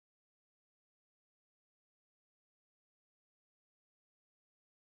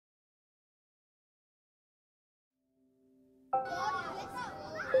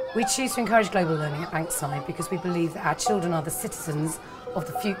We choose to encourage global learning at Bankside because we believe that our children are the citizens of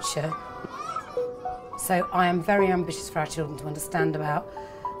the future. So I am very ambitious for our children to understand about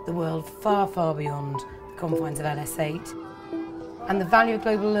the world far, far beyond the confines of LS8. And the value of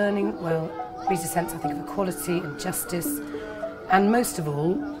global learning, well, breeds a sense, I think, of equality and justice. And most of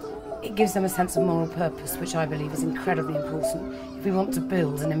all, it gives them a sense of moral purpose, which I believe is incredibly important if we want to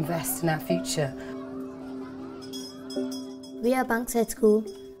build and invest in our future. We are Bankside School.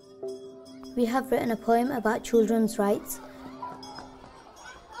 We have written a poem about children's rights.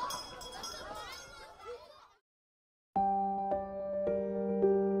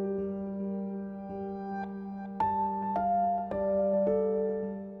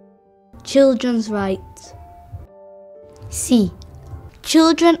 Children's rights. C.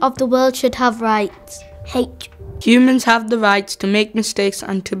 Children of the world should have rights. H. Humans have the rights to make mistakes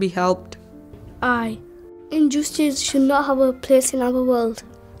and to be helped. I. Injustice should not have a place in our world.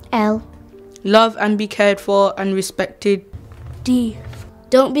 L. Love and be cared for and respected. D.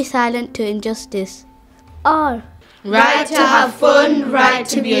 Don't be silent to injustice. R. Right to have fun, right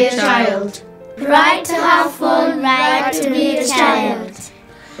to be a child. Right to have fun, right to be a child.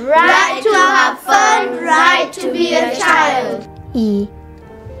 Right to have fun, right to be a child. E.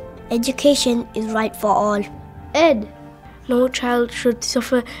 Education is right for all. Ed. No child should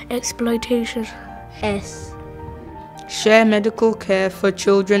suffer exploitation. S. Share medical care for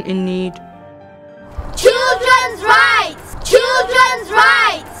children in need. Children's rights! Children's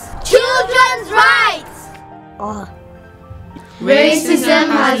rights! Children's rights! R. Racism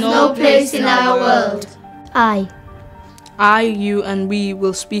has no place in our world. I. I, you and we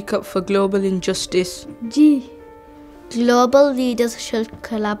will speak up for global injustice. G. Global leaders should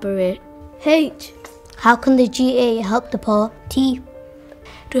collaborate. H. How can the GA help the poor? T.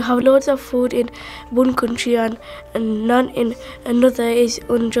 To have loads of food in one country and none in another is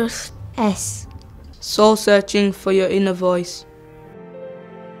unjust. S. Soul searching for your inner voice.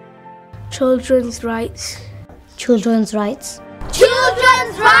 Children's rights. Children's rights.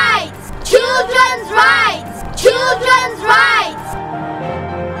 Children's rights! Children's rights! Children's rights!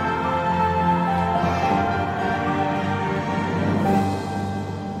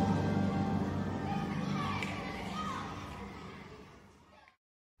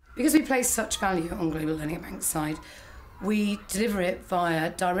 Because we place such value on global learning at Bankside, we deliver it via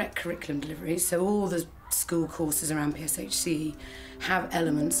direct curriculum delivery, so all the school courses around PSHCE have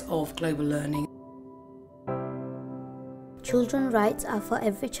elements of global learning. Children's rights are for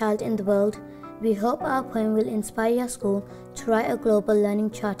every child in the world. We hope our poem will inspire your school to write a global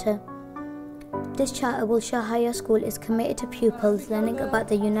learning charter. This charter will show how your school is committed to pupils learning about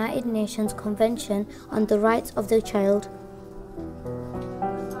the United Nations Convention on the Rights of the Child.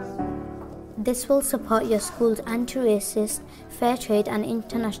 This will support your school's anti-racist, fair trade and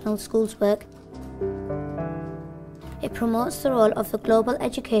international schools work. It promotes the role of the global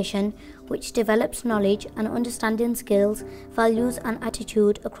education, which develops knowledge and understanding skills, values and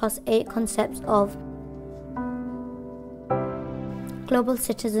attitude across 8 concepts of global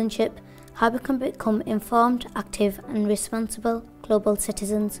citizenship, how we can become informed, active and responsible global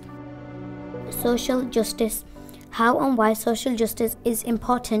citizens. Social justice, how and why social justice is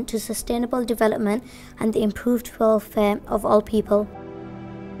important to sustainable development and the improved welfare of all people.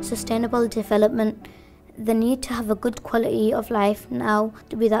 Sustainable development, the need to have a good quality of life now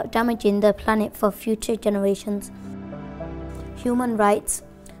without damaging the planet for future generations. Human rights,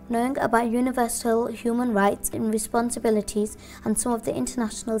 knowing about universal human rights and responsibilities and some of the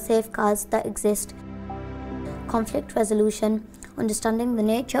international safeguards that exist. Conflict resolution, understanding the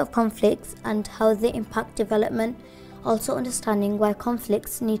nature of conflicts and how they impact development, also understanding why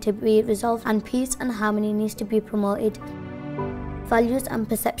conflicts need to be resolved and peace and harmony needs to be promoted. Values and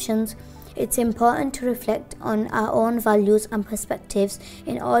perceptions, it's important to reflect on our own values and perspectives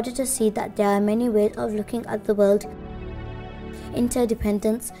in order to see that there are many ways of looking at the world.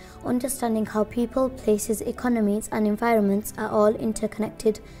 Interdependence, understanding how people, places, economies and environments are all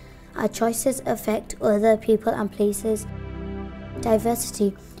interconnected. Our choices affect other people and places.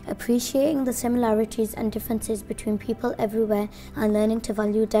 Diversity, appreciating the similarities and differences between people everywhere and learning to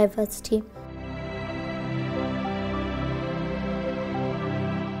value diversity.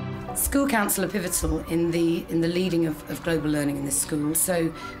 School council are pivotal in the leading of global learning in this school,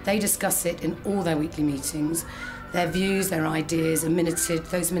 so they discuss it in all their weekly meetings. Their views, their ideas are minuted,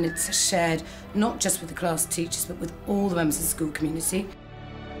 those minutes are shared not just with the class teachers but with all the members of the school community.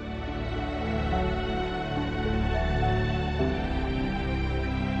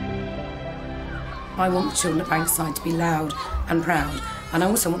 I want the children at Bankside to be loud and proud and I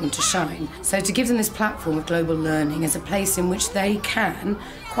also want them to shine. So to give them this platform of global learning as a place in which they can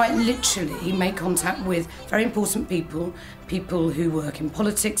quite literally make contact with very important people, people who work in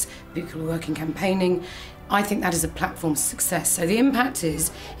politics, people who work in campaigning, I think that is a platform for success. So the impact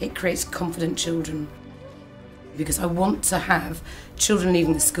is it creates confident children, because I want to have children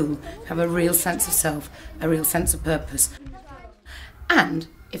leaving the school have a real sense of self, a real sense of purpose. And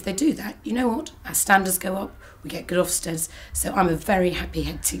if they do that, you know what? Our standards go up, we get good Ofsteds, so I'm a very happy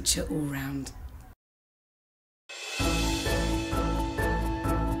head teacher all round.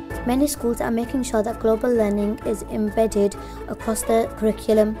 Many schools are making sure that global learning is embedded across the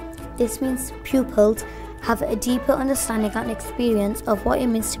curriculum. This means pupils have a deeper understanding and experience of what it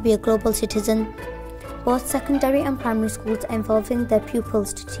means to be a global citizen. Both secondary and primary schools are involving their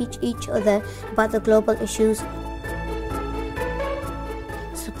pupils to teach each other about the global issues.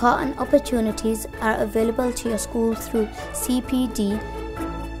 Support and opportunities are available to your school through CPD,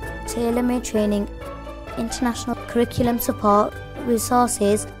 tailor-made training, international curriculum support,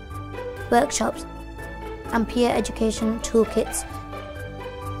 resources, workshops and peer education toolkits.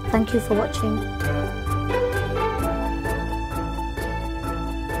 Thank you for watching.